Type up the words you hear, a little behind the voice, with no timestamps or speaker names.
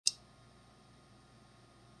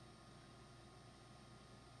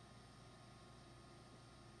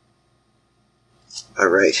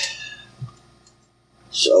Alright,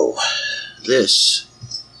 so this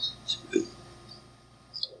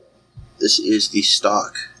is the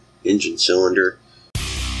stock engine cylinder.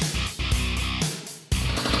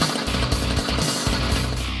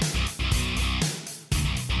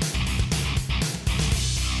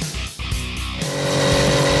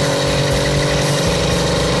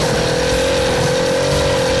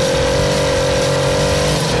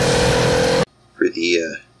 For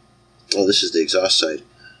the, well, this is the exhaust side.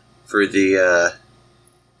 For the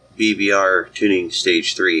BBR tuning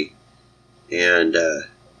stage 3. And, yeah,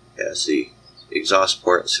 it's the exhaust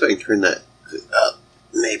port. Let's see if I can turn that up.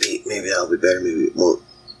 Maybe that'll be better, maybe it won't.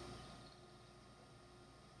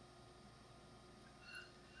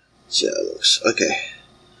 See how that looks. Okay.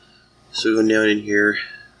 So going down in here,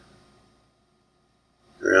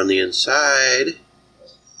 around the inside,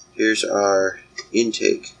 here's our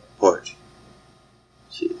intake port.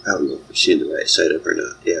 See, I don't know if we're seeing the right side up or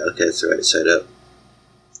not. Yeah, okay, it's the right side up.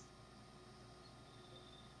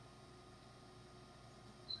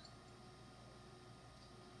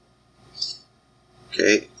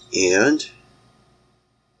 Okay, and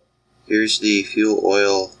here's the fuel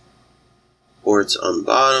oil ports on the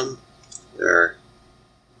bottom. Our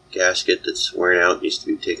gasket that's wearing out needs to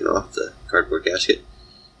be taken off, the cardboard gasket.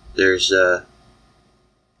 There's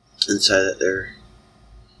inside that there,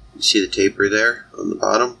 you see the taper there on the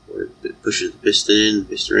bottom where it pushes the piston in,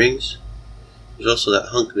 piston rings. There's also that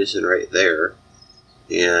hunk missing right there,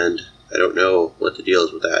 and I don't know what the deal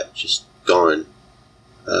is with that, it's just gone.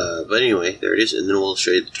 But anyway, there it is, and then we'll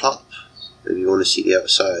show you the top. Maybe you want to see the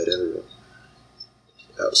outside, I don't know.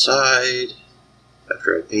 Outside,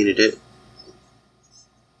 after I painted it.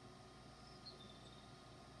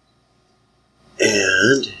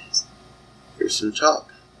 And here's the top.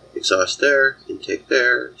 Exhaust there, intake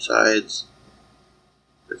there, sides.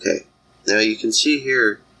 Okay, now you can see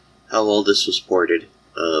here how well this was ported.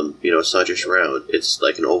 You know, it's not just round, it's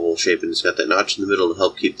like an oval shape, and it's got that notch in the middle to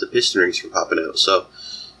help keep the piston rings from popping out. So,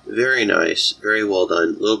 very nice, very well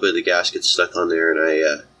done. A little bit of the gasket stuck on there, and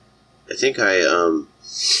I think I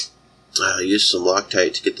used some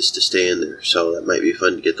Loctite to get this to stay in there. So that might be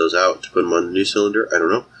fun to get those out, to put them on the new cylinder, I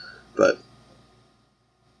don't know. But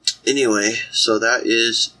anyway, so that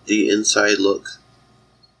is the inside look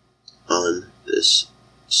on this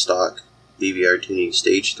stock BBR tuning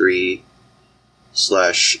stage 3 /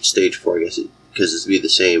 stage 4, I guess, because it's be the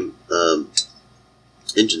same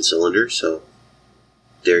engine cylinder. So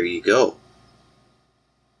there you go.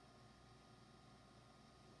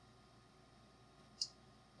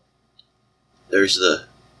 There's the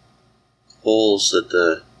holes that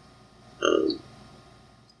the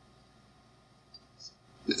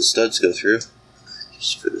studs go through,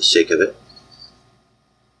 just for the sake of it.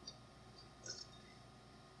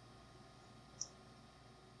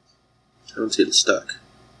 I don't see it stuck.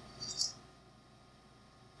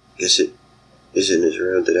 Guess it isn't as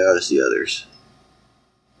rounded out as the others.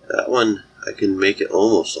 That one, I can make it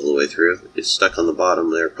almost all the way through. It's stuck on the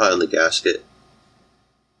bottom there, probably on the gasket.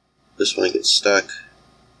 This one gets stuck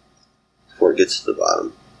before it gets to the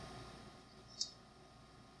bottom.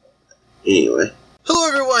 Anyway. Hello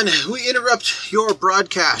everyone, we interrupt your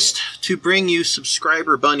broadcast to bring you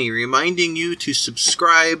Subscriber Bunny, reminding you to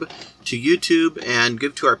subscribe to YouTube and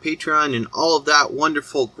give to our Patreon and all of that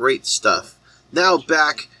wonderful great stuff. Now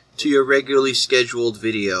back to your regularly scheduled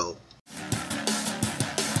video.